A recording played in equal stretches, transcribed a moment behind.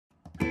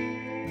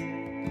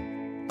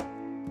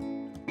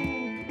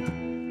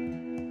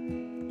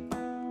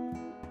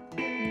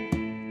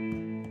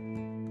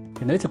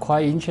It's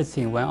quite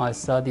interesting. When I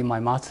studied my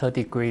master's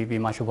degree with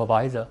my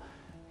supervisor,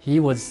 he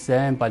was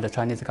sent by the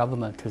Chinese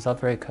government to South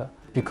Africa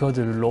because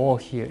the law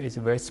here is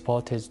very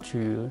supportive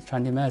to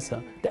Chinese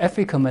medicine. The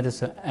African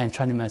medicine and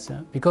Chinese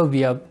medicine, because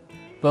we are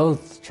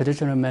both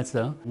traditional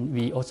medicine,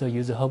 we also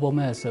use herbal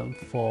medicine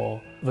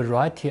for a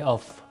variety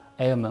of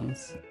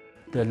ailments.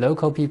 The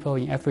local people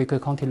in African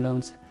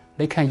continent,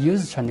 they can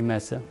use Chinese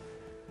medicine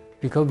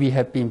because we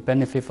have been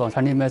benefiting from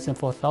Chinese medicine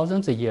for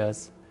thousands of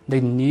years.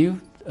 They knew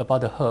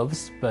about the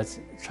herbs, but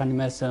Chinese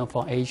medicine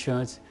from Asia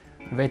is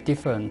very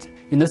different.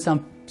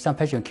 Some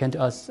patients came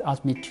to us,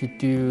 asked me to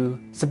do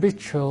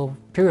spiritual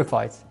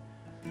purifies.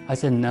 I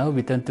said, no,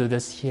 we don't do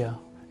this here.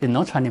 In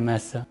non-Chinese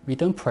medicine, we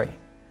don't pray.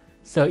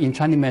 So in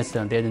Chinese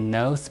medicine, there is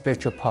no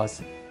spiritual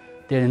parts.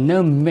 There is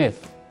no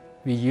myth.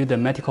 We use the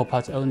medical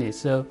parts only.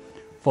 So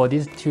for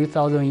these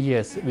 2,000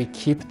 years, we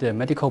keep the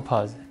medical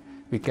parts.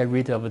 We get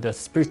rid of the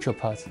spiritual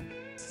parts.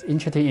 It's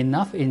interesting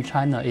enough in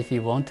China, if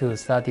you want to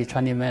study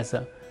Chinese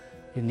medicine,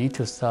 you need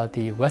to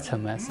study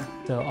Western medicine.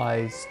 So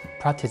I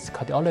practice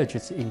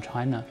cardiologist in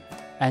China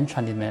and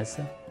Chinese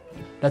medicine.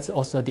 That's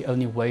also the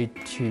only way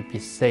to be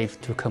safe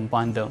to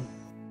combine them.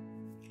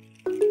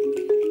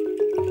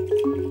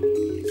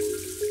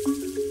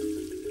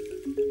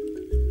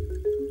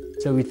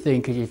 So we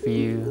think if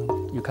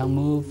you can't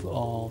move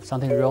or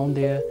something wrong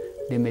there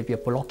may be a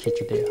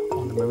blockage there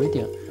on the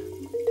meridian.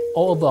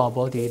 All over our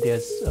body,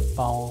 there's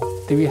about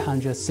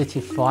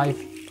 365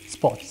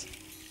 spots,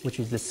 which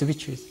is the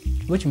switches,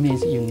 which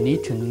means you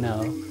need to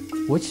know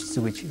which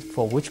switch is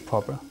for which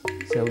problem.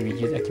 So we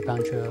use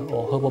acupuncture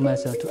or herbal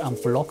medicine to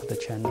unblock the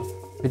channel.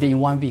 Within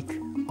 1 week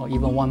or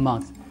even 1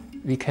 month,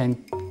 we can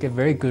get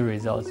very good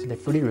results. They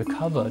fully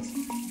recovered.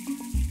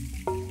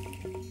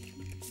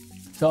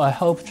 So I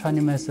hope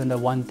Chinese medicine that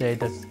one day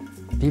that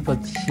people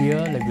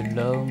here, they will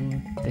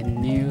learn, they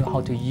knew how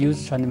to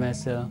use Chinese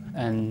medicine,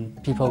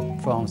 and people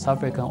from South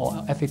African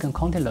or African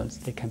continents,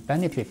 they can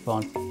benefit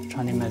from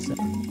Chinese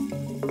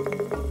medicine.